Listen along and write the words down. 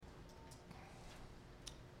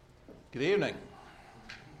Good evening.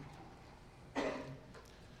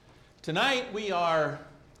 Tonight we are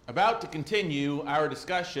about to continue our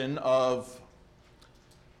discussion of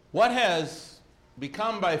what has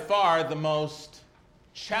become by far the most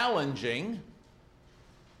challenging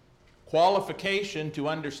qualification to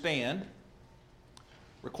understand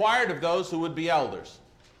required of those who would be elders.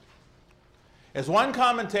 As one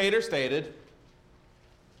commentator stated,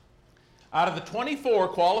 out of the 24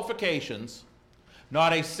 qualifications,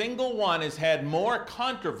 not a single one has had more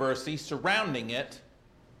controversy surrounding it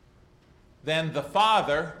than the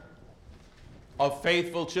father of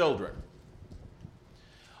faithful children.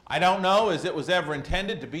 I don't know as it was ever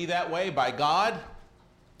intended to be that way by God,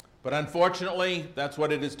 but unfortunately, that's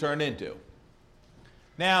what it has turned into.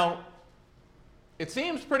 Now, it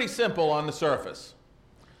seems pretty simple on the surface.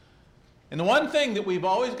 And the one thing that we've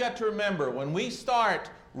always got to remember when we start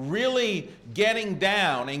really getting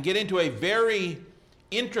down and get into a very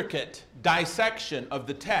intricate dissection of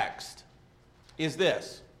the text is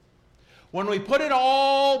this. When we put it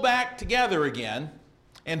all back together again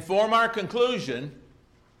and form our conclusion,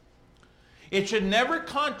 it should never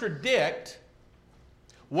contradict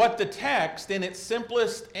what the text in its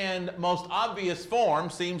simplest and most obvious form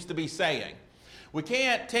seems to be saying. We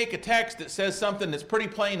can't take a text that says something that's pretty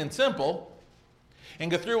plain and simple and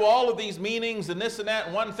go through all of these meanings and this and that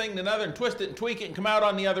and one thing and another and twist it and tweak it and come out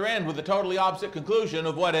on the other end with a totally opposite conclusion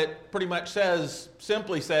of what it pretty much says,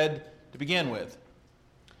 simply said, to begin with.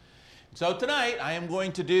 So tonight I am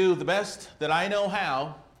going to do the best that I know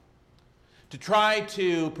how to try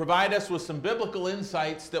to provide us with some biblical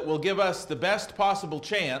insights that will give us the best possible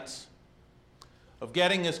chance of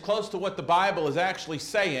getting as close to what the Bible is actually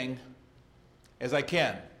saying as I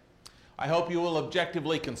can. I hope you will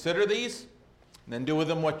objectively consider these and then do with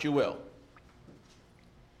them what you will.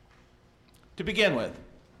 To begin with,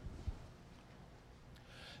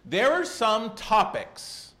 there are some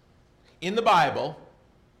topics in the Bible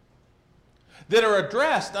that are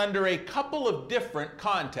addressed under a couple of different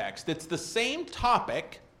contexts. It's the same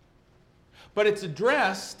topic, but it's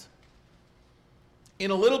addressed in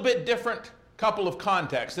a little bit different couple of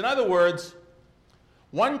contexts. In other words,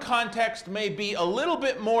 one context may be a little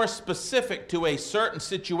bit more specific to a certain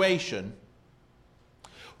situation,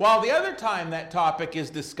 while the other time that topic is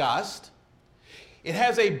discussed, it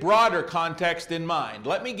has a broader context in mind.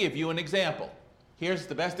 Let me give you an example. Here's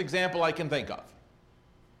the best example I can think of.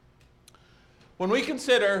 When we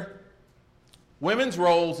consider women's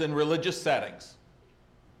roles in religious settings,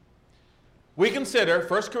 we consider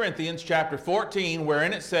 1 Corinthians chapter 14,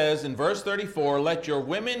 wherein it says in verse 34, "Let your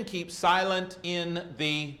women keep silent in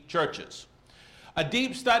the churches." A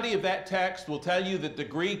deep study of that text will tell you that the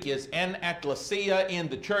Greek is en ekklesia, in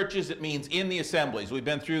the churches. It means in the assemblies. We've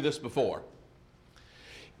been through this before.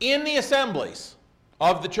 In the assemblies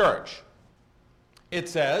of the church, it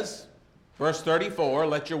says, verse 34,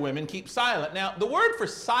 "Let your women keep silent." Now, the word for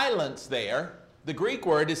silence there, the Greek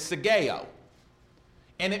word is sigeo,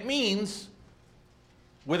 and it means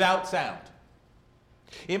without sound.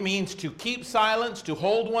 It means to keep silence, to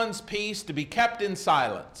hold one's peace, to be kept in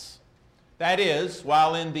silence. That is,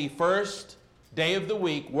 while in the first day of the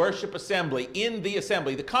week, worship assembly, in the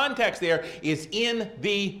assembly. The context there is in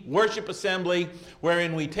the worship assembly,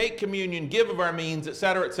 wherein we take communion, give of our means,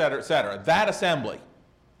 etc., etc., etc. That assembly.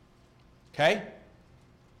 Okay?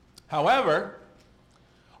 However,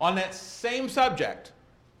 on that same subject,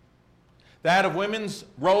 that of women's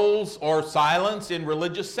roles or silence in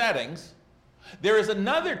religious settings, there is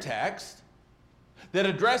another text that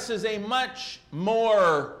addresses a much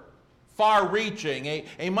more far-reaching,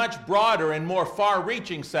 a much broader and more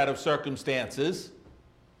far-reaching set of circumstances,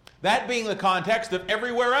 that being the context of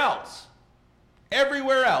everywhere else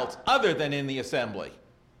other than in the assembly.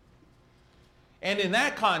 And in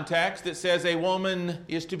that context, it says a woman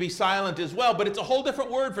is to be silent as well, but it's a whole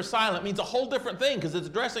different word for silent. It means a whole different thing because it's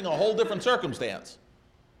addressing a whole different circumstance.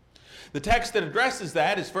 The text that addresses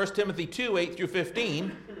that is 1 Timothy 2, 8 through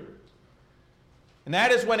 15. And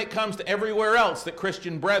that is when it comes to everywhere else that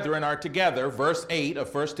Christian brethren are together, verse 8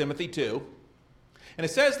 of 1 Timothy 2. And it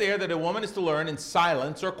says there that a woman is to learn in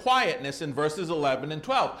silence or quietness in verses 11 and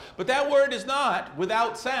 12. But that word is not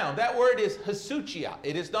without sound. That word is hasuchia.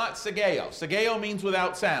 It is not sigeo. Sigeo means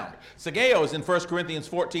without sound. Sigeo is in 1 Corinthians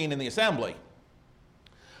 14 in the assembly.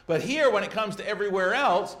 But here, when it comes to everywhere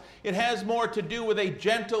else, it has more to do with a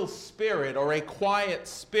gentle spirit or a quiet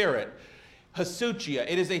spirit. Hasuchia.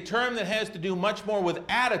 It is a term that has to do much more with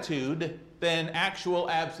attitude than actual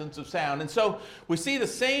absence of sound. And so we see the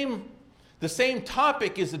same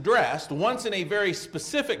topic is addressed once in a very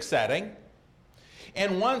specific setting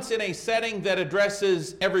and once in a setting that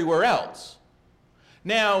addresses everywhere else.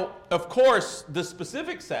 Now, of course, the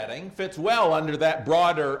specific setting fits well under that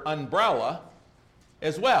broader umbrella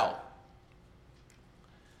as well.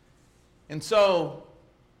 And so,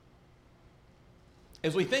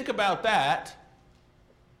 as we think about that,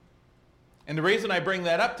 and the reason I bring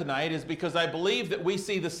that up tonight is because I believe that we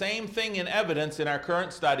see the same thing in evidence in our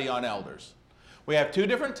current study on elders. We have two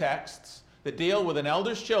different texts that deal with an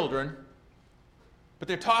elder's children, but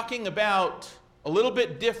they're talking about a little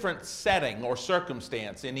bit different setting or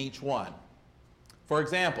circumstance in each one. For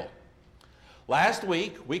example, last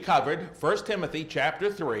week we covered 1 Timothy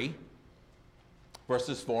chapter 3,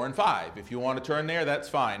 verses 4 and 5. If you want to turn there, that's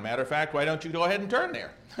fine. Matter of fact, why don't you go ahead and turn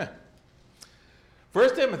there?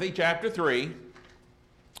 1 Timothy chapter 3,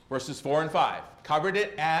 verses 4 and 5. Covered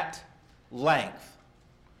it at length.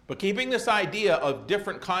 But keeping this idea of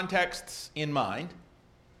different contexts in mind,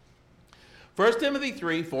 1 Timothy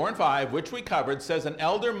 3, 4 and 5, which we covered, says an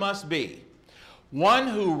elder must be one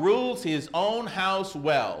who rules his own house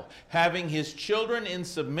well, having his children in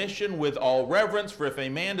submission with all reverence, for if a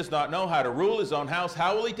man does not know how to rule his own house,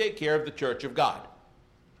 how will he take care of the church of God?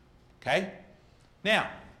 Okay? Now,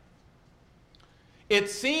 it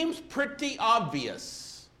seems pretty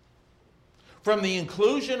obvious from the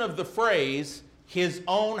inclusion of the phrase, his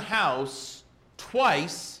own house,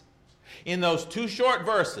 twice in those two short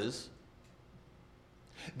verses,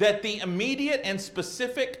 that the immediate and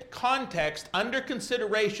specific context under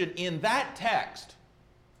consideration in that text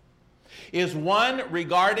is one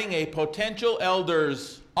regarding a potential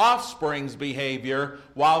elder's offspring's behavior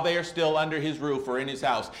while they are still under his roof or in his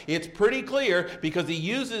house. It's pretty clear because he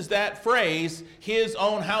uses that phrase, his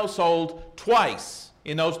own household, twice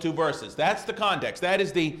in those two verses. That's the context. That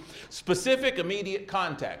is the specific immediate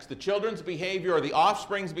context, the children's behavior or the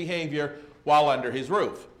offspring's behavior while under his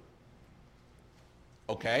roof.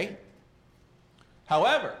 Okay?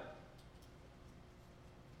 However,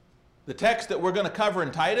 the text that we're going to cover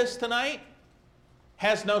in Titus tonight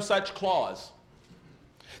has no such clause.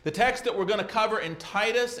 The text that we're going to cover in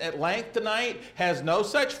Titus at length tonight has no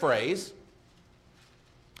such phrase,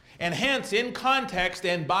 and hence, in context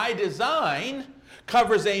and by design,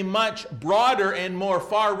 covers a much broader and more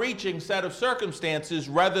far-reaching set of circumstances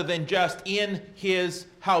rather than just in his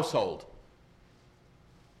household.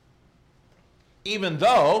 Even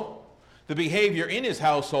though the behavior in his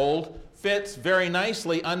household fits very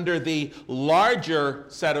nicely under the larger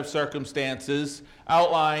set of circumstances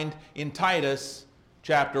outlined in Titus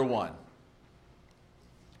chapter 1.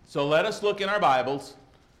 So let us look in our Bibles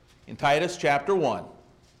in Titus chapter 1,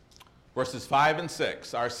 verses 5 and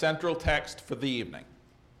 6, our central text for the evening.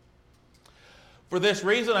 For this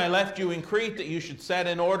reason I left you in Crete, that you should set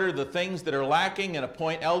in order the things that are lacking and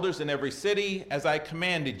appoint elders in every city, as I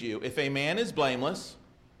commanded you. If a man is blameless,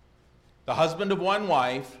 the husband of one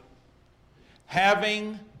wife,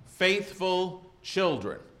 having faithful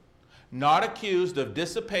children, not accused of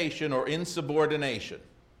dissipation or insubordination.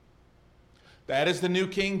 That is the New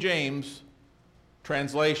King James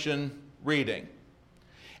translation reading.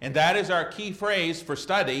 And that is our key phrase for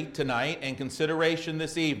study tonight and consideration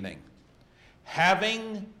this evening.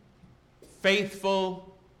 Having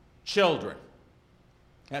faithful children.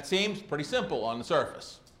 That seems pretty simple on the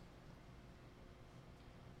surface.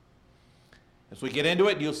 As we get into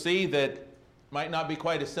it, you'll see that it might not be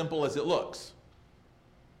quite as simple as it looks.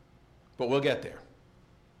 But we'll get there.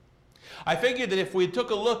 I figured that if we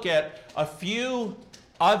took a look at a few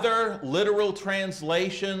other literal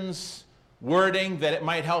translations, wording, that it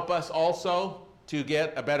might help us also to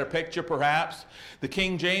get a better picture perhaps. The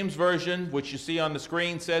King James Version, which you see on the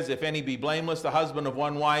screen, says, if any be blameless, the husband of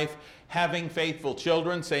one wife, having faithful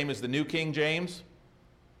children, same as the New King James.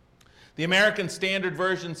 The American Standard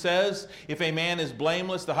Version says, if a man is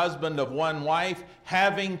blameless, the husband of one wife,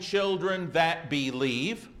 having children that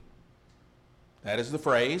believe. That is the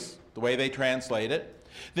phrase, the way they translate it.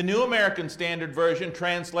 The New American Standard Version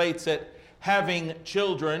translates it, having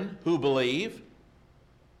children who believe.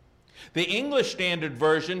 The English Standard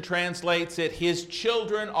Version translates it, his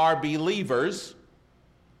children are believers.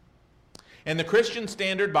 And the Christian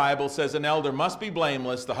Standard Bible says an elder must be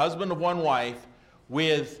blameless, the husband of one wife,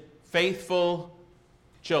 with faithful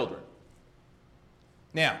children.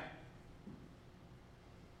 Now,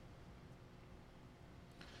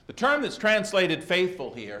 the term that's translated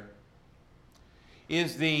faithful here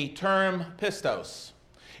is the term pistos.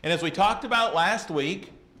 And as we talked about last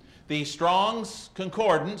week, the Strong's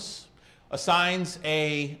Concordance assigns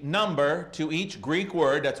a number to each Greek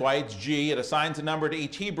word. That's why it's G. It assigns a number to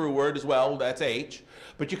each Hebrew word as well. That's H.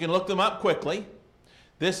 But you can look them up quickly.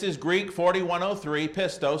 This is Greek 4103,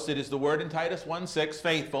 pistos. It is the word in Titus 1:6,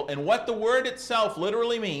 faithful. And what the word itself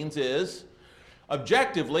literally means is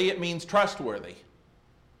Objectively, it means trustworthy.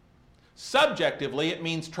 Subjectively, it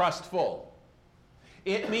means trustful.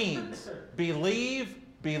 It means believe,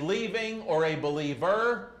 believing, or a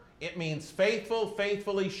believer. It means faithful,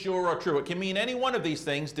 faithfully, sure, or true. It can mean any one of these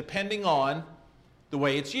things depending on the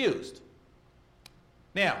way it's used.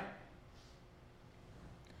 Now,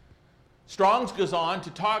 Strong's goes on to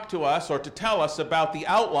talk to us or to tell us about the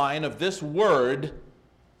outline of this word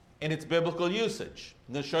in its biblical usage.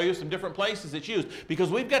 I'm going to show you some different places it's used because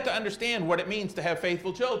we've got to understand what it means to have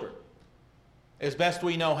faithful children as best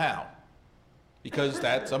we know how, because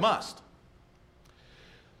that's a must.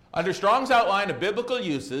 Under Strong's outline of biblical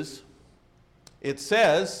uses, it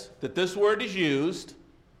says that this word is used,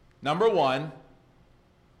 number one,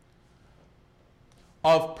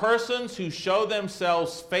 of persons who show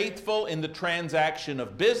themselves faithful in the transaction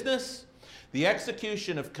of business, the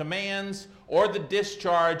execution of commands, or the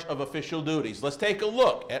discharge of official duties. Let's take a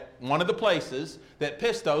look at one of the places that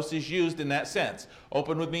pistos is used in that sense.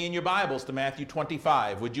 Open with me in your Bibles to Matthew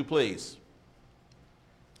 25, would you please?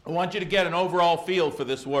 I want you to get an overall feel for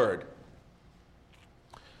this word.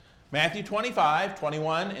 Matthew 25,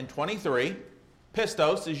 21, and 23.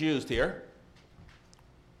 Pistos is used here.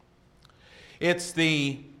 It's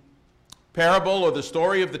the parable or the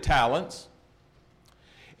story of the talents.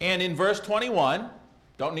 And in verse 21,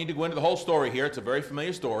 don't need to go into the whole story here, it's a very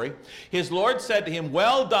familiar story. His Lord said to him,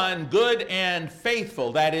 "Well done, good and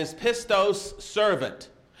faithful," that is pistos, servant.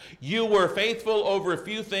 "You were faithful over a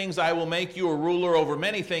few things, I will make you a ruler over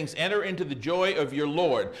many things. Enter into the joy of your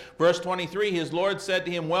Lord." Verse 23, his Lord said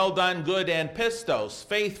to him, "Well done, good and pistos,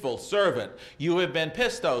 faithful servant. You have been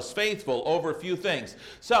pistos, faithful over a few things."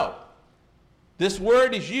 So, this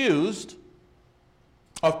word is used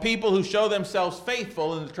of people who show themselves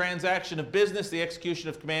faithful in the transaction of business, the execution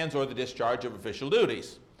of commands, or the discharge of official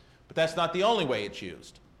duties. But that's not the only way it's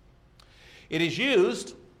used. It is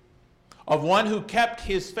used of one who kept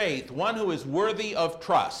his faith, one who is worthy of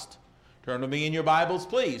trust. Turn with me in your Bibles,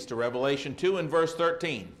 please, to Revelation 2 and verse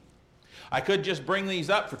 13. I could just bring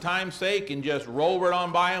these up for time's sake and just roll right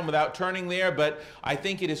on by them without turning there, but I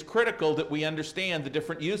think it is critical that we understand the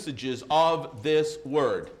different usages of this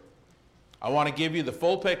word. I want to give you the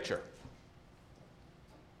full picture.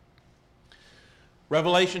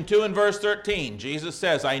 Revelation 2 and verse 13, Jesus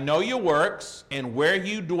says, "I know your works and where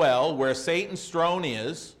you dwell, where Satan's throne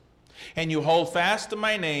is, and you hold fast to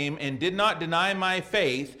my name and did not deny my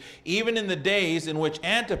faith, even in the days in which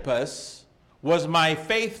Antipas was my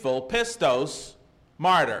faithful pistos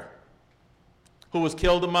martyr, who was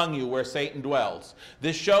killed among you where Satan dwells."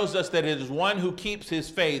 This shows us that it is one who keeps his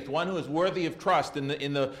faith, one who is worthy of trust in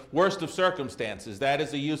the worst of circumstances. That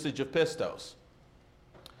is the usage of pistos.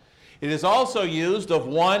 It is also used of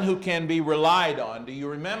one who can be relied on. Do you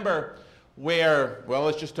remember where, well,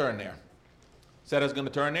 let's just turn there. Said I was going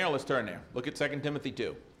to turn there, let's turn there. Look at 2 Timothy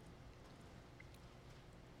 2.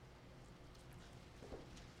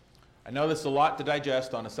 I know this is a lot to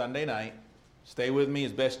digest on a Sunday night. Stay with me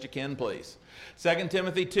as best you can, please. 2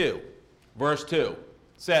 Timothy 2, verse 2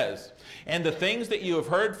 says, "And the things that you have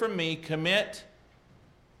heard from me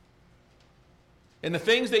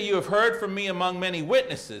among many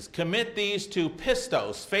witnesses, commit these to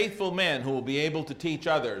pistos, faithful men who will be able to teach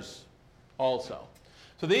others also."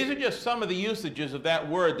 So these are just some of the usages of that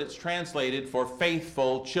word that's translated for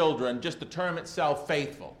faithful children, just the term itself,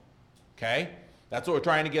 faithful. Okay? That's what we're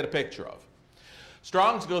trying to get a picture of.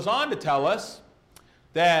 Strong's goes on to tell us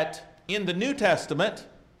that in the New Testament,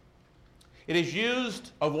 it is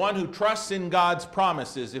used of one who trusts in God's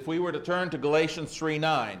promises. If we were to turn to Galatians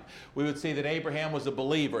 3:9, we would see that Abraham was a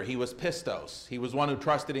believer. He was pistos. He was one who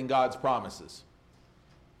trusted in God's promises.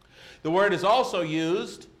 The word is also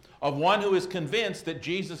used of one who is convinced that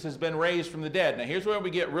Jesus has been raised from the dead. Now here's where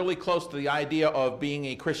we get really close to the idea of being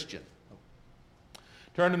a Christian.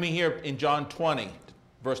 Turn to me here in John 20,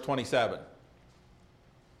 verse 27.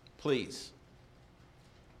 Please.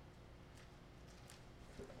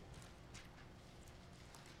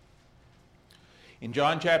 In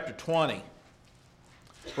John chapter 20,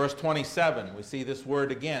 verse 27, we see this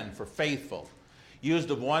word again for faithful,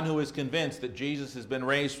 used of one who is convinced that Jesus has been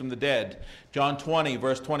raised from the dead. John 20,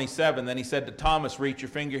 verse 27, "Then he said to Thomas, reach your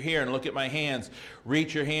finger here and look at my hands.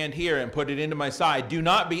 Reach your hand here and put it into my side. Do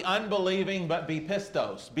not be unbelieving, but be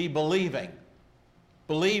pistos." Be believing.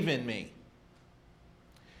 Believe in me.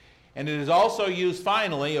 And it is also used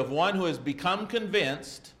finally of one who has become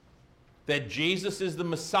convinced that Jesus is the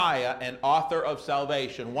Messiah and author of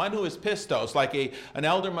salvation. One who is pistos, like an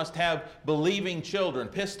elder must have believing children,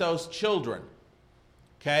 pistos children.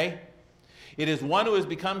 Okay? It is one who has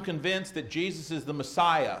become convinced that Jesus is the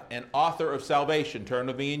Messiah and author of salvation. Turn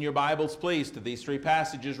with me in your Bibles, please, to these three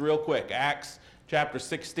passages real quick. Acts chapter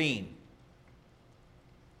 16,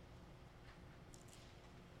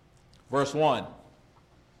 verse 1.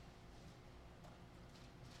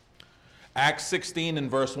 Acts 16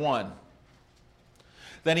 and verse 1.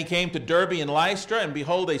 Then he came to Derbe and Lystra, and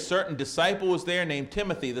behold, a certain disciple was there named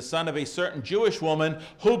Timothy, the son of a certain Jewish woman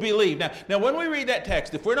who believed. Now, when we read that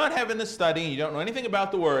text, if we're not having this study and you don't know anything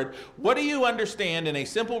about the word, what do you understand in a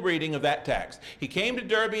simple reading of that text? He came to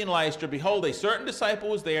Derbe and Lystra, behold, a certain disciple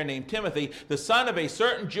was there named Timothy, the son of a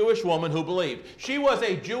certain Jewish woman who believed. She was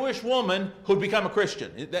a Jewish woman who'd become a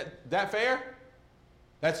Christian. Is that fair?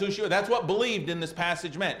 That's who she was. That's what believed in this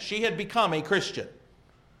passage meant. She had become a Christian,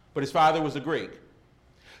 but his father was a Greek.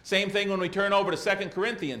 Same thing when we turn over to 2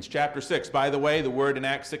 Corinthians chapter 6. By the way, the word in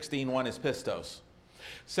Acts 16:1 is pistos.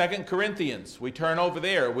 2 Corinthians, we turn over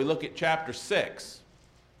there. We look at chapter 6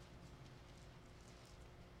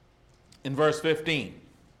 in verse 15.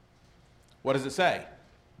 What does it say?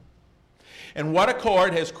 And what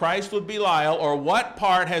accord has Christ with Belial, or what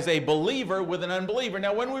part has a believer with an unbeliever?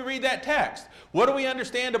 Now, when we read that text, what do we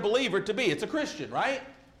understand a believer to be? It's a Christian, right?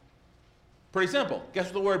 Pretty simple. Guess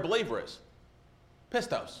what the word believer is?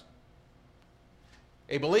 Pistos.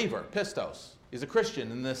 A believer, pistos, is a Christian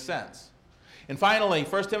in this sense. And finally,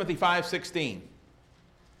 1 Timothy 5:16.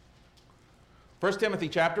 1 Timothy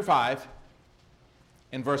chapter 5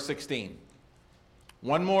 and verse 16.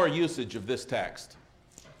 One more usage of this text.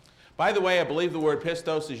 By the way, I believe the word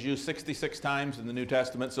pistos is used 66 times in the New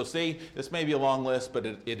Testament. So see, this may be a long list, but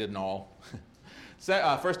it isn't all.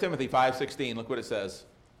 1 Timothy 5:16, look what it says.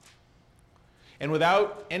 And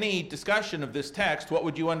without any discussion of this text, what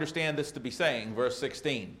would you understand this to be saying? Verse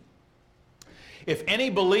 16. If any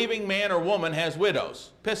believing man or woman has widows,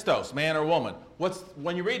 pistos, man or woman,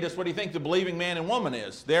 when you read this, what do you think the believing man and woman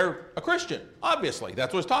is? They're a Christian, obviously.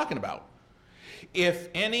 That's what it's talking about. If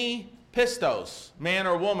any pistos, man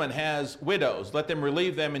or woman, has widows, let them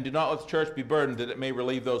relieve them, and do not let the church be burdened, that it may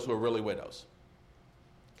relieve those who are really widows.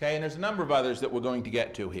 Okay, and there's a number of others that we're going to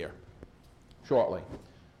get to here shortly.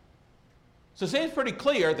 So it seems pretty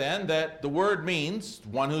clear then that the word means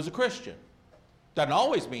one who's a Christian. Doesn't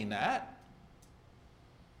always mean that,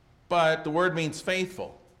 but the word means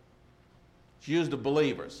faithful. It's used of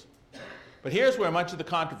believers. But here's where much of the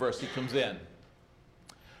controversy comes in.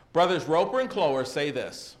 Brothers Roper and Clower say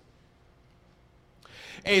this: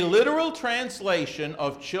 a literal translation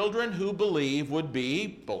of children who believe would be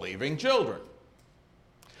believing children.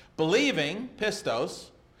 Believing, pistos,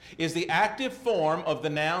 is the active form of the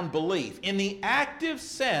noun belief. In the active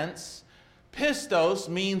sense, pistos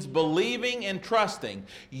means believing and trusting.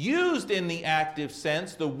 Used in the active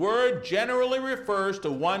sense, the word generally refers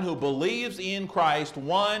to one who believes in Christ,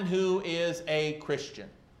 one who is a Christian.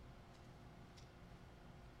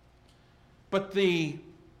 But the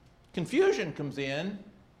confusion comes in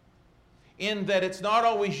that it's not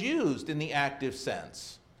always used in the active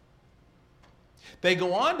sense. They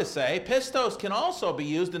go on to say, pistos can also be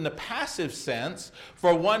used in the passive sense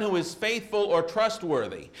for one who is faithful or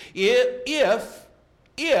trustworthy. If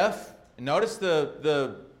notice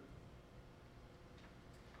the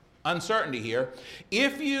uncertainty here,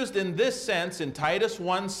 if used in this sense in Titus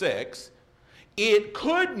 1:6, it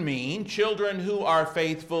could mean children who are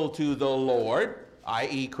faithful to the Lord,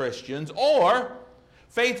 i.e. Christians, or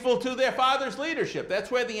faithful to their father's leadership.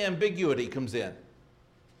 That's where the ambiguity comes in.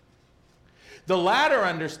 The latter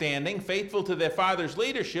understanding, faithful to their father's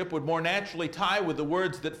leadership, would more naturally tie with the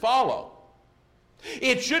words that follow.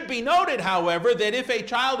 It should be noted, however, that if a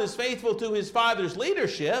child is faithful to his father's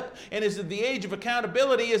leadership and is at the age of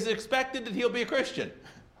accountability, it is expected that he'll be a Christian.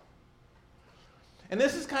 And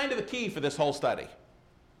this is kind of the key for this whole study.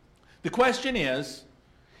 The question is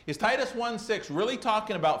Titus 1:6 really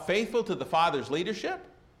talking about faithful to the Father's leadership,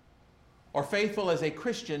 or faithful as a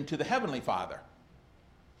Christian to the Heavenly Father?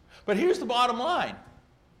 But here's the bottom line.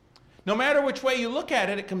 No matter which way you look at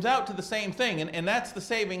it, it comes out to the same thing, and that's the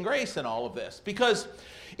saving grace in all of this. Because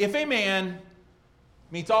if a man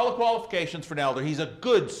meets all the qualifications for an elder, he's a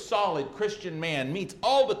good, solid Christian man, meets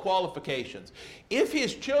all the qualifications. If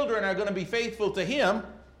his children are going to be faithful to him,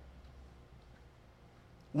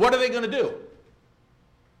 what are they going to do?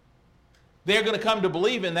 They're going to come to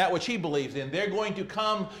believe in that which he believes in. They're going to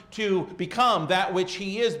come to become that which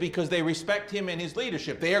he is because they respect him and his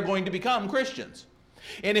leadership. They are going to become Christians.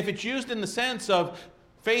 And if it's used in the sense of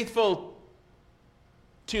faithful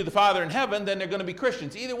to the Father in heaven, then they're going to be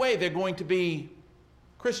Christians. Either way, they're going to be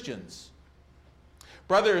Christians.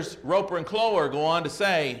 Brothers Roper and Clower go on to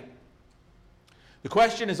say The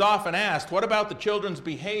question is often asked, what about the children's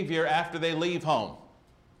behavior after they leave home?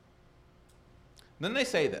 Then they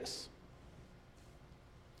say this.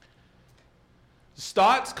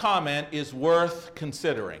 Stott's comment is worth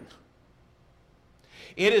considering.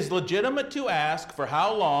 It is legitimate to ask for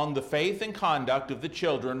how long the faith and conduct of the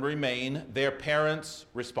children remain their parents'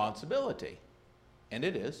 responsibility. And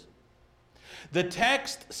it is. The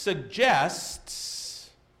text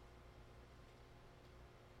suggests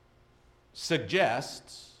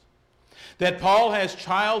that Paul has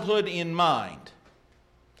childhood in mind.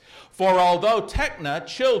 For although tekna,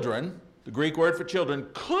 children, the Greek word for children,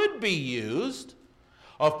 could be used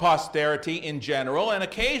of posterity in general and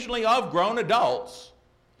occasionally of grown adults,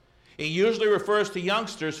 it usually refers to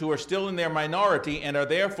youngsters who are still in their minority and are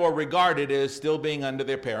therefore regarded as still being under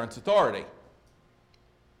their parents' authority.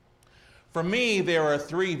 For me, there are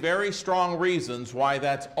three very strong reasons why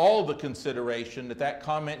that's all the consideration that that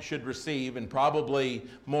comment should receive, and probably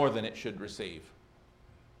more than it should receive.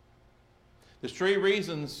 There's three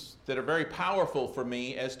reasons that are very powerful for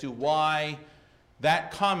me as to why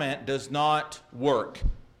that comment does not work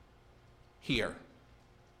here.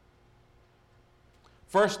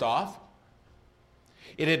 First off,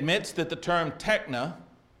 it admits that the term tekna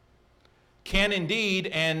can indeed,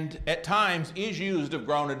 and at times is used of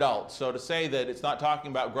grown adults. So to say that it's not talking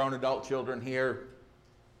about grown adult children here,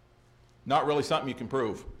 not really something you can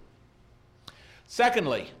prove.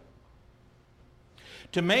 Secondly,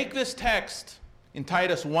 to make this text in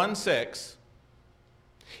Titus 1:6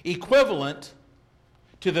 equivalent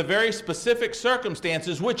to the very specific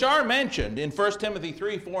circumstances which are mentioned in 1 Timothy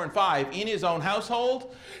 3, 4, and 5 in his own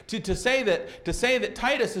household, to say that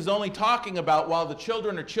Titus is only talking about while the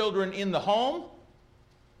children are children in the home,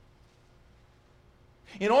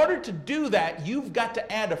 in order to do that, you've got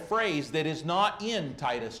to add a phrase that is not in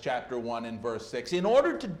Titus chapter 1 and verse 6. In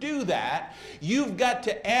order to do that, you've got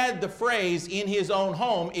to add the phrase in his own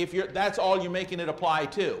home if that's all you're making it apply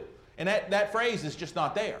to. And that phrase is just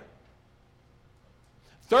not there.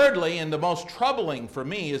 Thirdly, and the most troubling for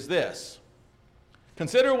me, is this.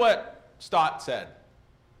 Consider what Stott said,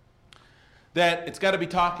 that it's got to be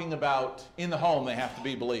talking about in the home they have to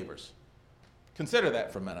be believers. Consider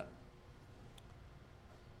that for a minute.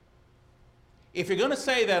 If you're going to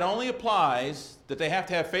say that only applies that they have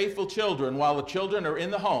to have faithful children while the children are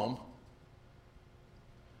in the home,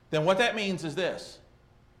 then what that means is this.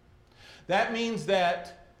 That means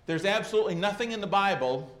that there's absolutely nothing in the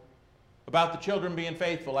Bible about the children being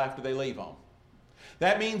faithful after they leave home.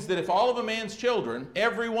 That means that if all of a man's children,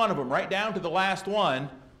 every one of them, right down to the last one,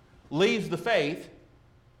 leaves the faith,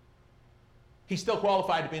 he's still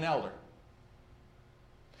qualified to be an elder.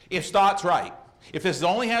 If Stott's right, if this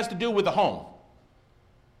only has to do with the home,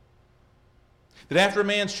 that after a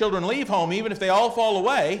man's children leave home, even if they all fall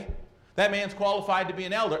away, that man's qualified to be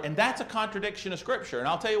an elder. And that's a contradiction of Scripture. And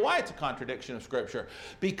I'll tell you why it's a contradiction of Scripture.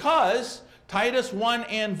 Because Titus 1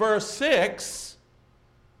 and verse 6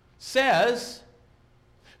 says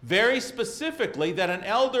very specifically that an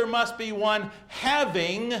elder must be one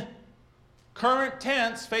having, current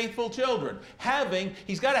tense, faithful children.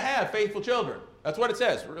 He's got to have faithful children. That's what it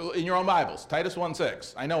says in your own Bibles. Titus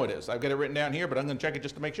 1:6. I know it is. I've got it written down here, but I'm going to check it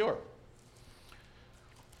just to make sure.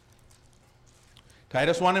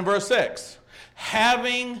 Titus 1 and verse 6.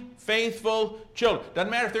 Having faithful children. Doesn't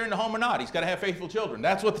matter if they're in the home or not. He's got to have faithful children.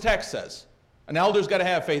 That's what the text says. An elder's got to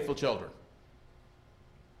have faithful children.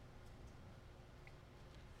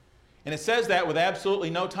 And it says that with absolutely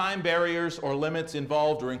no time barriers or limits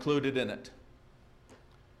involved or included in it.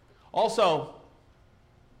 Also,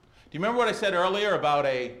 do you remember what I said earlier about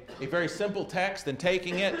a very simple text and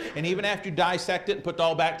taking it, and even after you dissect it and put it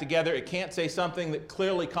all back together, it can't say something that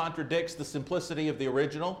clearly contradicts the simplicity of the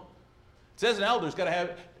original? It says an elder's got to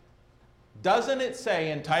have... Doesn't it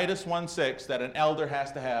say in Titus 1:6 that an elder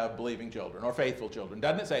has to have believing children or faithful children?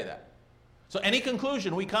 Doesn't it say that? So any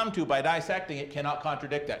conclusion we come to by dissecting it cannot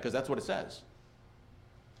contradict that, because that's what it says.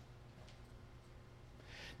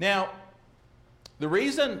 Now, the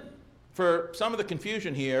reason for some of the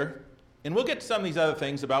confusion here, and we'll get to some of these other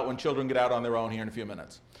things about when children get out on their own here in a few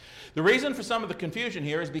minutes. The reason for some of the confusion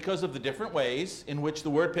here is because of the different ways in which the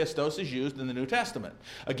word pistos is used in the New Testament.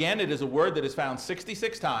 Again, it is a word that is found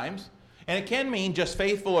 66 times, and it can mean just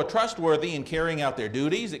faithful or trustworthy in carrying out their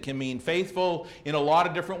duties. It can mean faithful in a lot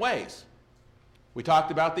of different ways. We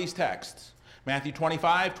talked about these texts. Matthew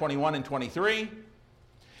 25, 21, and 23,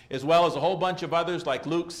 as well as a whole bunch of others like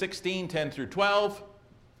Luke 16, 10 through 12,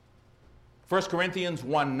 1 Corinthians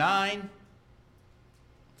 1:9,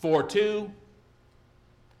 4:2,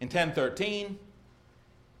 and 10:13,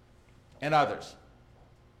 and others.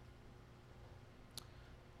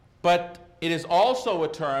 But it is also a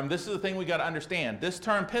term, this is the thing we got to understand. This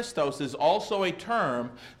term pistos is also a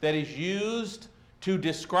term that is used to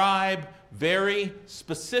describe very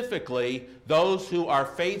specifically those who are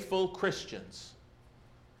faithful Christians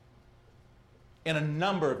in a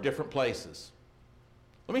number of different places.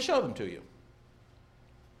 Let me show them to you.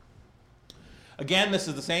 Again, this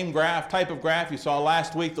is the same type of graph you saw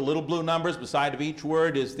last week. The little blue numbers beside of each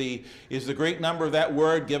word is the Greek number of that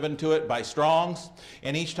word given to it by Strong's.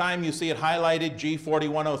 And each time you see it highlighted,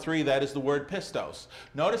 G4103, that is the word pistos.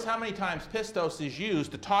 Notice how many times pistos is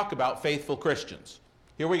used to talk about faithful Christians.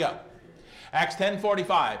 Here we go. Acts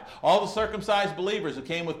 10:45. All the circumcised believers who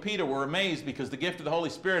came with Peter were amazed because the gift of the Holy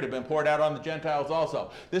Spirit had been poured out on the Gentiles also.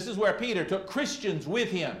 This is where Peter took Christians with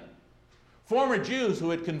him. Former Jews who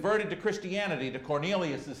had converted to Christianity to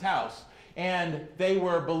Cornelius' house, and they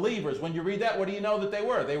were believers. When you read that, what do you know that they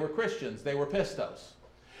were? They were Christians. They were pistos.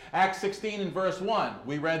 Acts 16 and verse 1.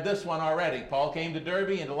 We read this one already. Paul came to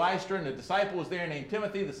Derbe and to Lystra, and a disciple was there named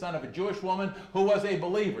Timothy, the son of a Jewish woman, who was a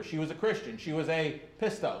believer. She was a Christian. She was a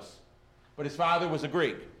pistos. But his father was a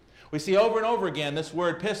Greek. We see over and over again this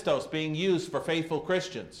word pistos being used for faithful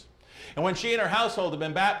Christians. And when she and her household had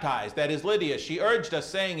been baptized, that is Lydia, she urged us,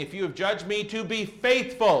 saying, if you have judged me to be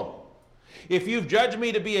faithful, if you've judged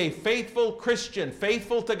me to be a faithful Christian,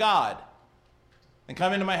 faithful to God, then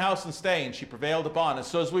come into my house and stay. And she prevailed upon us.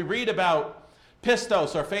 So as we read about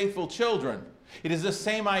pistos, or faithful children, it is the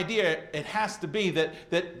same idea. It has to be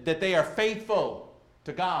that they are faithful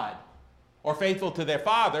to God, or faithful to their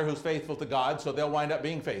father, who's faithful to God, so they'll wind up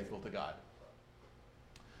being faithful to God.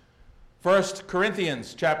 1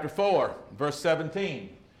 Corinthians chapter 4, verse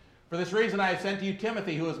 17. For this reason I have sent to you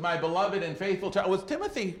Timothy, who is my beloved and faithful child. Was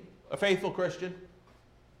Timothy a faithful Christian?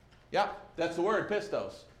 Yep, that's the word,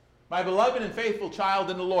 pistos. My beloved and faithful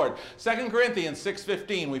child in the Lord. 2 Corinthians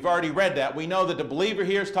 6:15, we've already read that. We know that the believer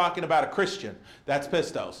here is talking about a Christian. That's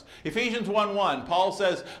pistos. Ephesians 1:1, Paul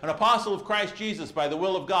says, an apostle of Christ Jesus by the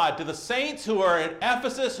will of God, to the saints who are at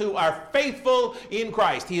Ephesus who are faithful in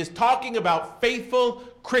Christ. He is talking about faithful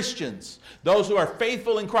Christians, those who are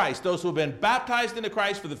faithful in Christ, those who have been baptized into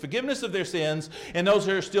Christ for the forgiveness of their sins, and those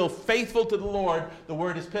who are still faithful to the Lord. The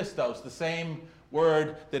word is pistos, the same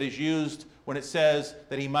word that is used when it says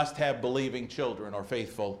that he must have believing children or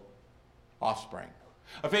faithful offspring.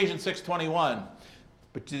 Ephesians 6:21,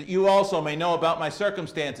 but you also may know about my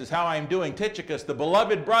circumstances, how I am doing. Tychicus, the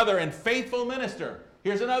beloved brother and faithful minister.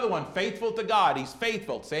 Here's another one, faithful to God. He's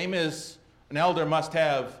faithful. Same as an elder must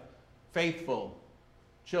have faithful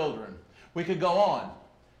children. We could go on.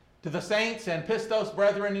 To the saints and pistos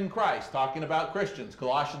brethren in Christ, talking about Christians,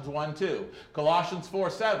 Colossians 1:2. Colossians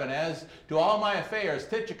 4:7, as to all my affairs,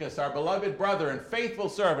 Tychicus, our beloved brother and faithful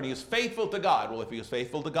servant, he is faithful to God. Well, if he was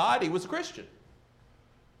faithful to God, he was a Christian.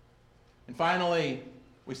 And finally,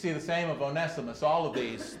 we see the same of Onesimus, all of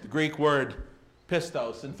these, the Greek word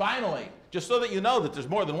pistos. And finally, just so that you know that there's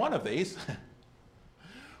more than one of these,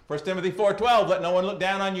 1 Timothy 4:12, let no one look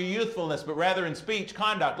down on your youthfulness, but rather in speech,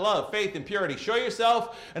 conduct, love, faith, and purity. Show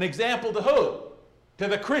yourself an example to who? To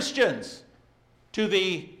the Christians, to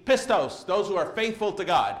the pistos, those who are faithful to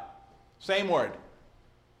God. Same word.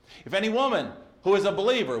 If any woman who is a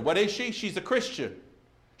believer, what is she? She's a Christian.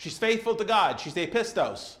 She's faithful to God. She's a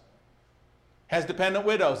pistos. Has dependent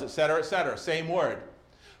widows, etc., etc. Same word.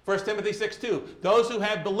 1 Timothy 6:2, those who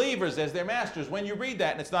have believers as their masters. When you read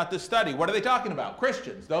that and it's not this study, what are they talking about?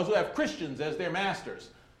 Christians. Those who have Christians as their masters.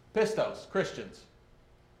 Pistos, Christians.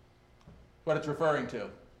 What it's referring to.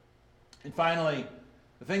 And finally,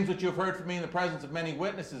 the things which you have heard from me in the presence of many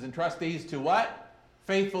witnesses, entrust these to what?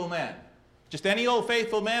 Faithful men. Just any old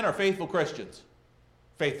faithful men or faithful Christians?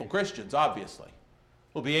 Faithful Christians, obviously.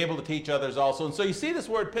 Will be able to teach others also. And so you see this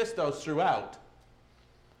word pistos throughout,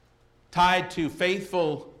 tied to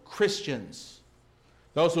faithful Christians,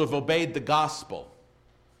 those who have obeyed the gospel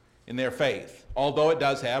in their faith, although it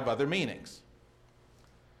does have other meanings.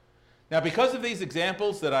 Now, because of these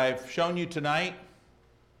examples that I've shown you tonight,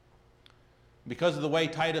 because of the way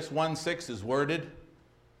Titus 1:6 is worded,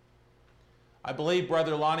 I believe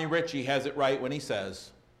Brother Lonnie Ritchie has it right when he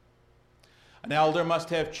says, an elder must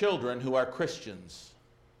have children who are Christians.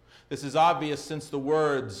 This is obvious since the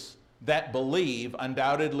words that believe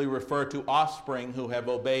undoubtedly refer to offspring who have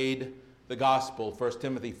obeyed the gospel, 1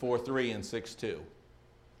 Timothy 4:3 and 6:2.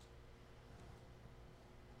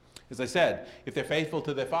 As I said, if they're faithful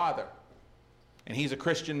to their father, and he's a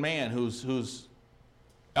Christian man who's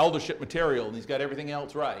eldership material and he's got everything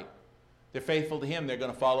else right, they're faithful to him, they're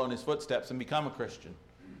going to follow in his footsteps and become a Christian.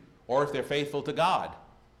 Or if they're faithful to God,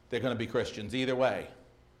 they're going to be Christians either way.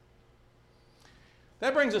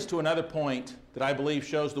 That brings us to another point that I believe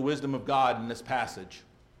shows the wisdom of God in this passage.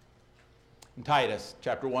 in Titus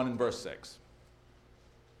chapter 1 and verse 6.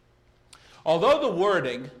 Although the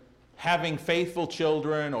wording, having faithful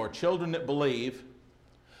children or children that believe,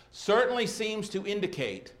 certainly seems to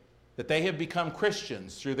indicate that they have become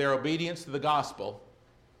Christians through their obedience to the gospel,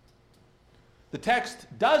 the text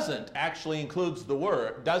doesn't actually include the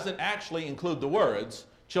words,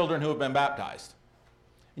 children who have been baptized.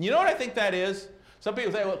 And you know what I think that is? Some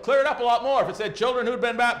people say, well, clear it up a lot more if it said children who had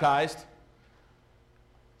been baptized.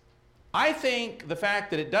 I think the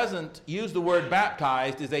fact that it doesn't use the word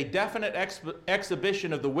baptized is a definite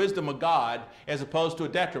exhibition of the wisdom of God as opposed to a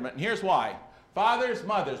detriment. And here's why. Fathers,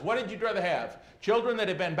 mothers, what did you rather have? Children that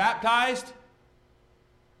had been baptized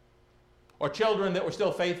or children that were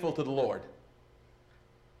still faithful to the Lord?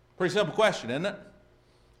 Pretty simple question, isn't it?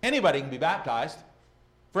 Anybody can be baptized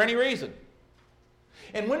for any reason.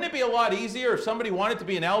 And wouldn't it be a lot easier if somebody wanted to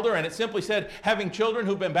be an elder and it simply said having children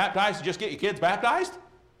who've been baptized to just get your kids baptized?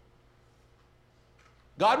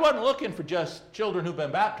 God wasn't looking for just children who've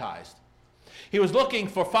been baptized. He was looking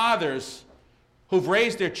for fathers who've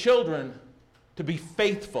raised their children to be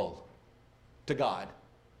faithful to God.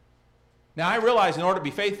 Now I realize in order to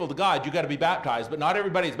be faithful to God, you've got to be baptized, but not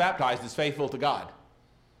everybody who's baptized is faithful to God.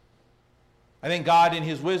 I think God in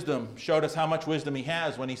his wisdom showed us how much wisdom he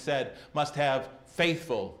has when he said, must have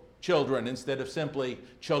faithful children instead of simply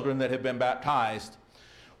children that have been baptized.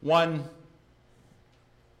 One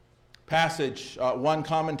passage, one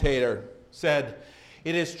commentator said,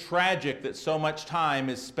 it is tragic that so much time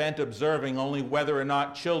is spent observing only whether or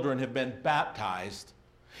not children have been baptized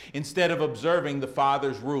instead of observing the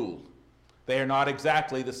Father's rule. They are not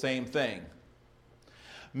exactly the same thing.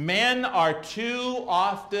 Men are too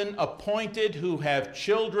often appointed who have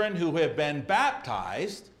children who have been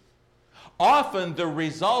baptized, often the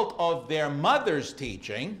result of their mother's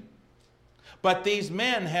teaching, but these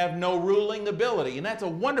men have no ruling ability. And that's a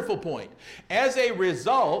wonderful point. As a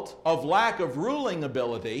result of lack of ruling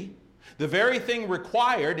ability, the very thing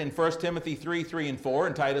required in 1 Timothy 3 and 4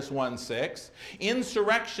 and Titus 1:6,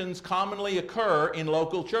 insurrections commonly occur in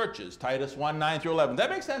local churches, Titus 1:9 through 11. Does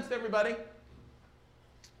that make sense to everybody?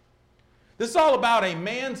 This is all about a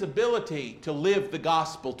man's ability to live the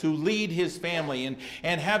gospel, to lead his family,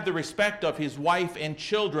 and have the respect of his wife and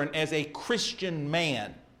children as a Christian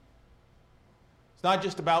man. It's not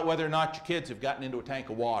just about whether or not your kids have gotten into a tank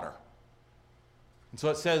of water. And so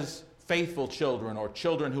it says faithful children or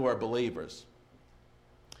children who are believers.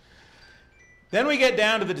 Then we get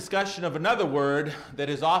down to the discussion of another word that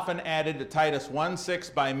is often added to Titus 1:6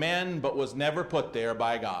 by men but was never put there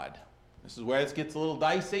by God. This is where it gets a little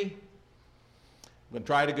dicey. I'm going to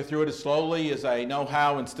try to go through it as slowly as I know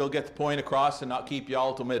how and still get the point across and not keep you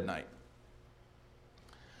all till midnight.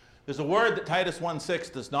 There's a word that Titus 1:6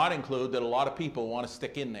 does not include that a lot of people want to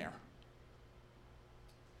stick in there.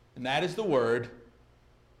 And that is the word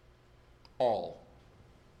all.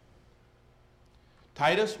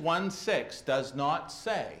 Titus 1:6 does not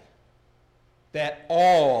say that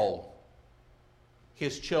all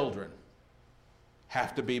his children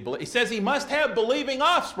have to be believers. He says he must have believing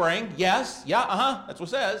offspring. Yes, that's what it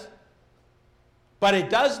says. But it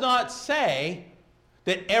does not say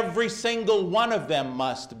that every single one of them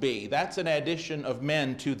must be. That's an addition of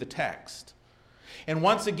men to the text. And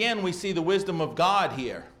once again, we see the wisdom of God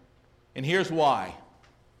here. And here's why.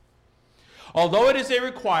 Although it is a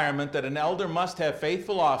requirement that an elder must have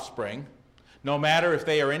faithful offspring, no matter if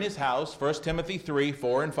they are in his house, 1 Timothy 3,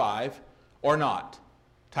 4, and 5, or not,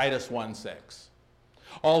 Titus 1:6.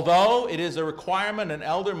 Although it is a requirement an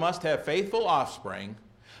elder must have faithful offspring,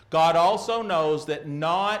 God also knows that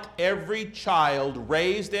not every child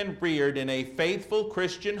raised and reared in a faithful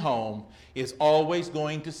Christian home is always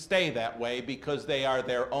going to stay that way because they are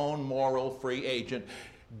their own moral free agent.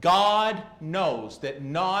 God knows that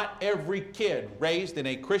not every kid raised in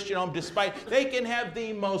a Christian home, despite they can have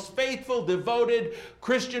the most faithful, devoted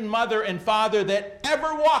Christian mother and father that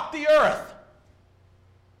ever walked the earth.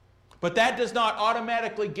 But that does not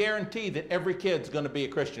automatically guarantee that every kid's going to be a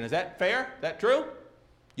Christian. Is that fair? Is that true?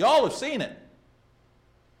 Y'all have seen it.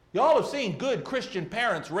 Y'all have seen good Christian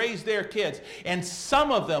parents raise their kids, and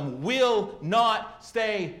some of them will not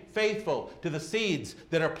stay faithful to the seeds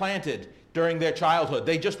that are planted during their childhood.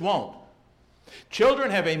 They just won't. Children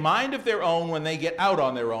have a mind of their own when they get out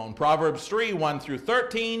on their own. Proverbs 3, 1 through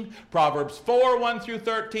 13, Proverbs 4, 1 through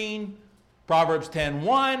 13, Proverbs 10,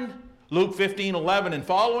 1, Luke 15, 11 and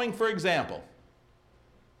following, for example.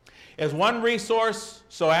 As one resource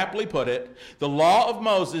so aptly put it, the law of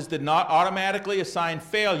Moses did not automatically assign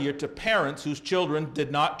failure to parents whose children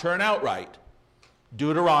did not turn out right.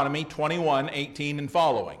 Deuteronomy 21, 18 and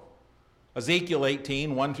following. Ezekiel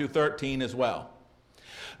 18, 1 through 13 as well.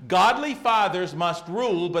 Godly fathers must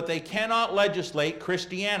rule, but they cannot legislate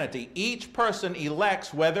Christianity. Each person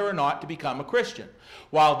elects whether or not to become a Christian.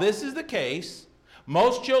 While this is the case,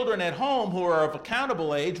 most children at home who are of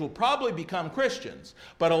accountable age will probably become Christians.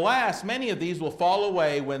 But alas, many of these will fall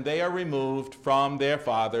away when they are removed from their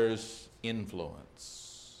father's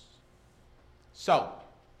influence. So,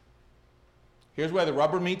 here's where the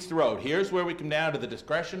rubber meets the road. Here's where we come down to the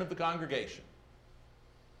discretion of the congregation.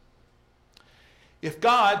 If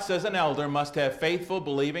God says an elder must have faithful,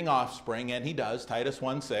 believing offspring, and he does, Titus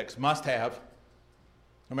 1:6, must have,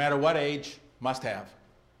 no matter what age, must have.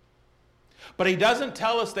 But he doesn't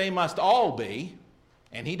tell us they must all be,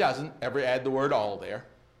 and he doesn't ever add the word all there.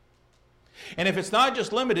 And if it's not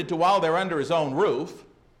just limited to while they're under his own roof,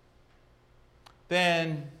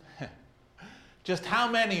 then just how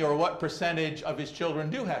many or what percentage of his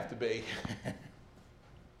children do have to be?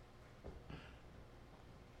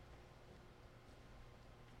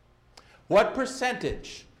 What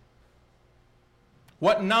percentage,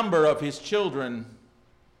 what number of his children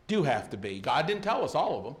do have to be? God didn't tell us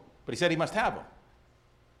all of them, but he said he must have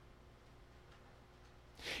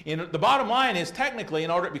them. The bottom line is, technically, in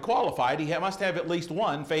order to be qualified, he must have at least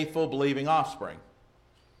one faithful, believing offspring.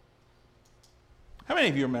 How many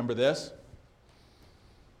of you remember this?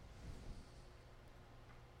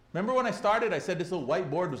 Remember when I started, I said this little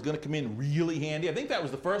whiteboard was going to come in really handy? I think that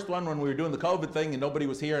was the first one when we were doing the COVID thing and nobody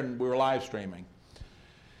was here and we were live streaming.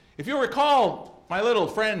 If you recall, my little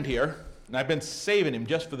friend here, and I've been saving him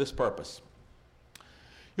just for this purpose.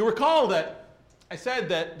 You'll recall that I said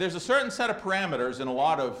that there's a certain set of parameters in a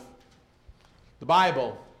lot of the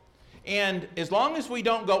Bible, and as long as we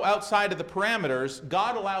don't go outside of the parameters,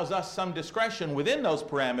 God allows us some discretion within those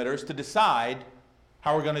parameters to decide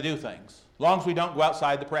how we're going to do things, as long as we don't go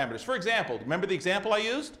outside the parameters. For example, remember the example I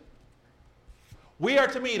used? We are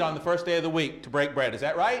to meet on the first day of the week to break bread. Is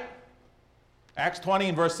that right? Acts 20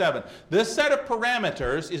 and verse 7. This set of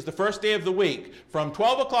parameters is the first day of the week, from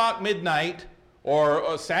 12 o'clock midnight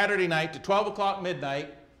or Saturday night to 12 o'clock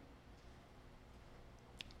midnight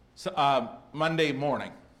Monday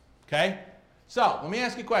morning. Okay? So, let me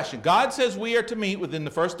ask you a question. God says we are to meet within the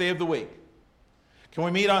first day of the week. Can we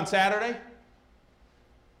meet on Saturday?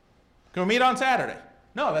 Can we meet on Saturday?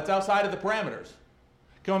 No, that's outside of the parameters.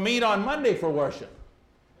 Can we meet on Monday for worship?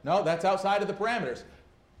 No, that's outside of the parameters.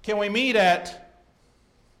 Can we meet at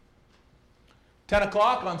 10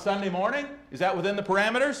 o'clock on Sunday morning? Is that within the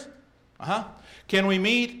parameters? Can we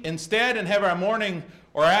meet instead and have our morning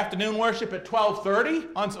or afternoon worship at 12:30?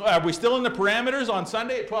 Are we still in the parameters on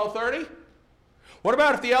Sunday at 12:30? What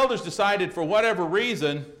about if the elders decided for whatever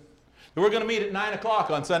reason that we're going to meet at 9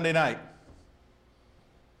 o'clock on Sunday night?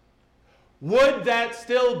 Would that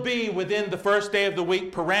still be within the first day of the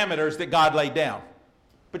week parameters that God laid down?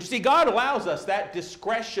 But you see, God allows us that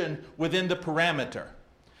discretion within the parameter.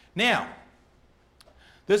 Now,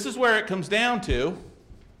 this is where it comes down to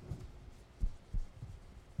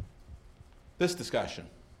this discussion.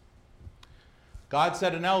 God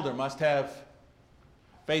said an elder must have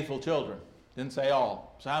faithful children. Didn't say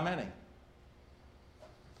all. So how many?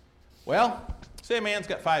 Well, say a man's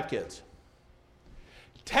got 5 kids.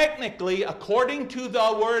 Technically, according to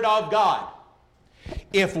the Word of God,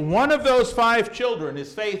 if one of those 5 children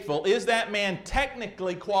is faithful, is that man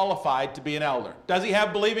technically qualified to be an elder? Does he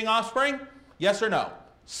have believing offspring? Yes or no?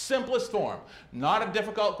 Simplest form. Not a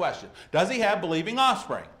difficult question. Does he have believing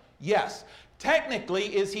offspring? Yes.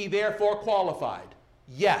 Technically, is he therefore qualified?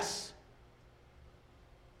 Yes.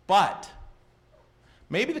 But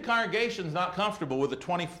maybe the congregation's not comfortable with a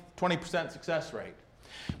 20% success rate.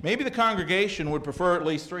 Maybe the congregation would prefer at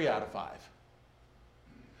least 3 out of 5.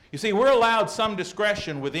 You see, we're allowed some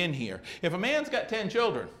discretion within here. If a man's got 10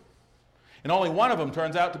 children, and only one of them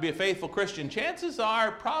turns out to be a faithful Christian, chances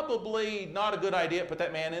are probably not a good idea to put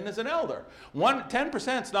that man in as an elder.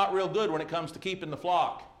 10% is not real good when it comes to keeping the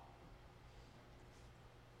flock.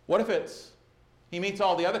 What if he meets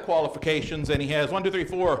all the other qualifications and he has 1, 2, 3,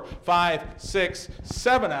 4, 5, 6,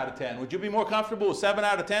 7 out of 10? Would you be more comfortable with 7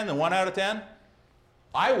 out of 10 than 1 out of 10?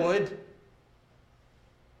 I would.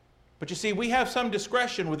 But you see, we have some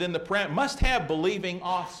discretion within the parameters. Must have believing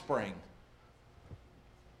offspring.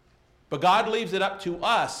 But God leaves it up to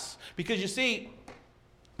us. Because you see,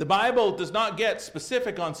 the Bible does not get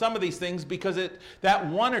specific on some of these things because that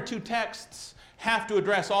 1 or 2 texts have to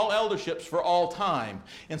address all elderships for all time.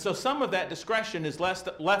 And so some of that discretion is left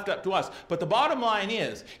up to us. But the bottom line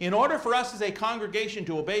is, in order for us as a congregation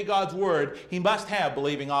to obey God's word, he must have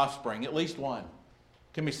believing offspring, at least one.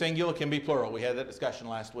 Can be singular, can be plural. We had that discussion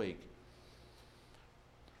last week.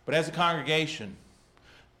 But as a congregation,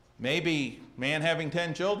 Maybe man having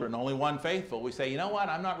 10 children, only one faithful. We say, you know what,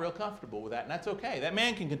 I'm not real comfortable with that, and that's okay. That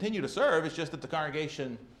man can continue to serve. It's just that the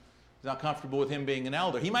congregation is not comfortable with him being an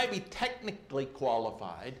elder. He might be technically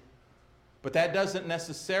qualified, but that doesn't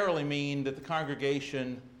necessarily mean that the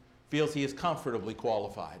congregation feels he is comfortably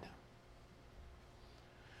qualified.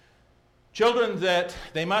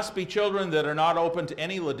 They must be children that are not open to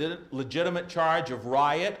any legitimate charge of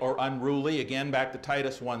riot or unruly. Again, back to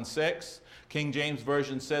Titus 1:6. King James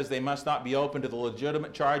Version says they must not be open to the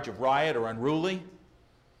legitimate charge of riot or unruly.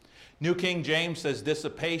 New King James says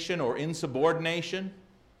dissipation or insubordination.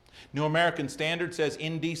 New American Standard says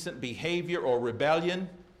indecent behavior or rebellion.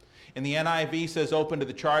 And the NIV says open to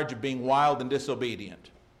the charge of being wild and disobedient.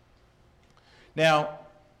 Now,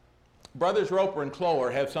 Brothers Roper and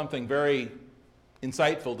Clower have something very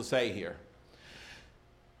insightful to say here.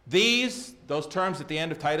 Those terms at the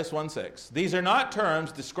end of Titus 1:6, these are not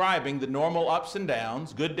terms describing the normal ups and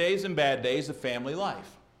downs, good days and bad days of family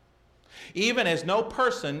life. Even as no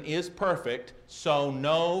person is perfect, so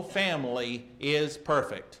no family is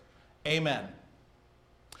perfect. Amen.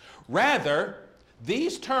 Rather,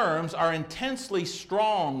 these terms are intensely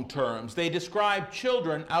strong terms. They describe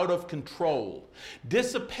children out of control.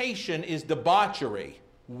 Dissipation is debauchery,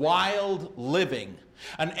 wild living.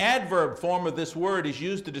 An adverb form of this word is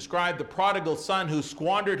used to describe the prodigal son who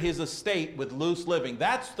squandered his estate with loose living.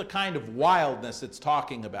 That's the kind of wildness it's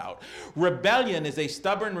talking about. Rebellion is a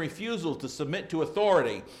stubborn refusal to submit to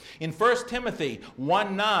authority. In 1 Timothy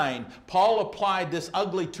 1:9, Paul applied this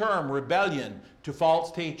ugly term, rebellion, to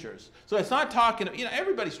false teachers. So it's not talking,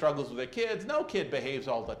 everybody struggles with their kids. No kid behaves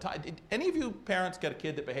all the time. Did any of you parents get a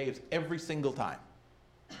kid that behaves every single time?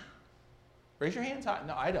 Raise your hands high.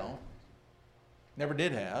 No, I don't. Never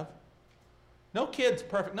did have. No kid's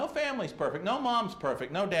perfect. No family's perfect. No mom's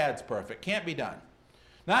perfect. No dad's perfect. Can't be done.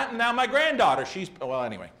 Now my granddaughter,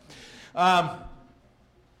 anyway.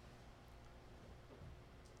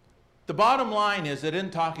 The bottom line is it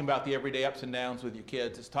isn't talking about the everyday ups and downs with your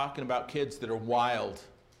kids. It's talking about kids that are wild,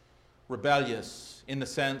 rebellious, in the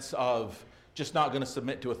sense of just not going to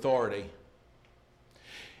submit to authority.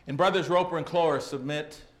 And Brothers Roper and Clower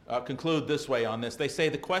conclude this way on this. They say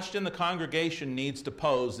the question the congregation needs to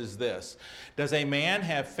pose is this: does a man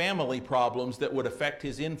have family problems that would affect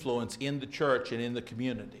his influence in the church and in the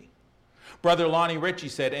community? Brother Lonnie Ritchie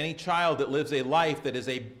said, any child that lives a life that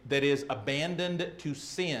is abandoned to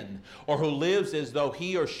sin, or who lives as though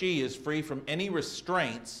he or she is free from any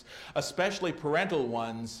restraints, especially parental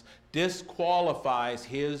ones, disqualifies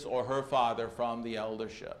his or her father from the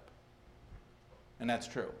eldership. And that's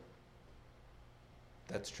true.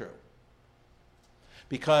 That's true.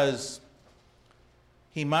 Because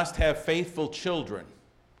he must have faithful children,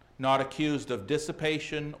 not accused of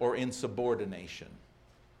dissipation or insubordination.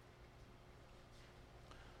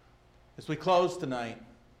 As we close tonight,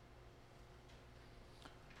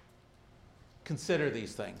 consider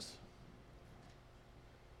these things.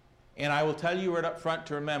 And I will tell you right up front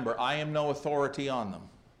to remember, I am no authority on them.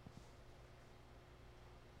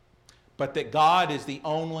 But that God is the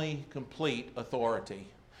only complete authority.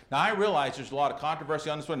 Now, I realize there's a lot of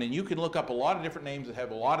controversy on this one, and you can look up a lot of different names that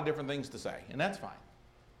have a lot of different things to say, and that's fine.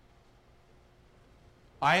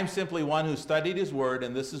 I am simply one who studied His Word,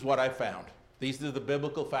 and this is what I found. These are the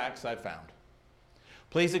biblical facts I found.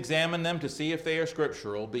 Please examine them to see if they are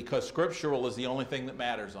scriptural, because scriptural is the only thing that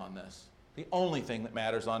matters on this. The only thing that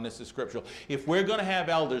matters on this is scriptural. If we're going to have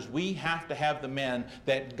elders, we have to have the men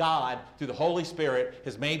that God, through the Holy Spirit,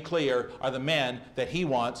 has made clear are the men that He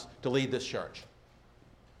wants to lead this church.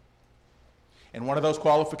 And one of those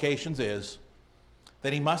qualifications is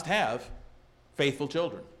that he must have faithful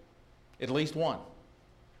children, at least one.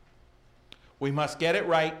 We must get it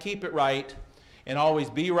right, keep it right, and always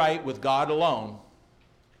be right with God alone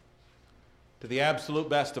to the absolute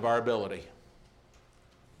best of our ability.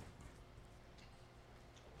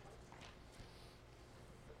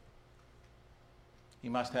 He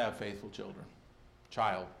must have faithful children,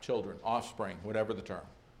 children, offspring, whatever the term.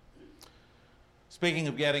 Speaking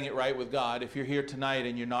of getting it right with God, if you're here tonight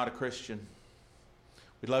and you're not a Christian,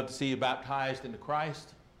 we'd love to see you baptized into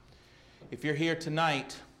Christ. If you're here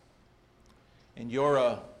tonight and you're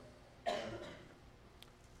a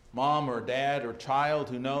mom or dad or child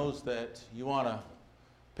who knows that you want to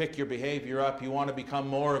pick your behavior up, you want to become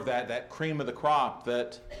more of that cream of the crop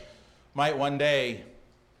that might one day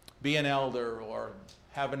be an elder or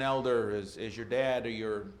have an elder as your dad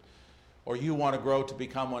or you want to grow to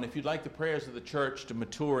become one. If you'd like the prayers of the church to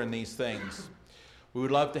mature in these things, we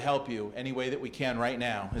would love to help you any way that we can right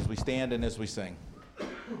now as we stand and as we sing.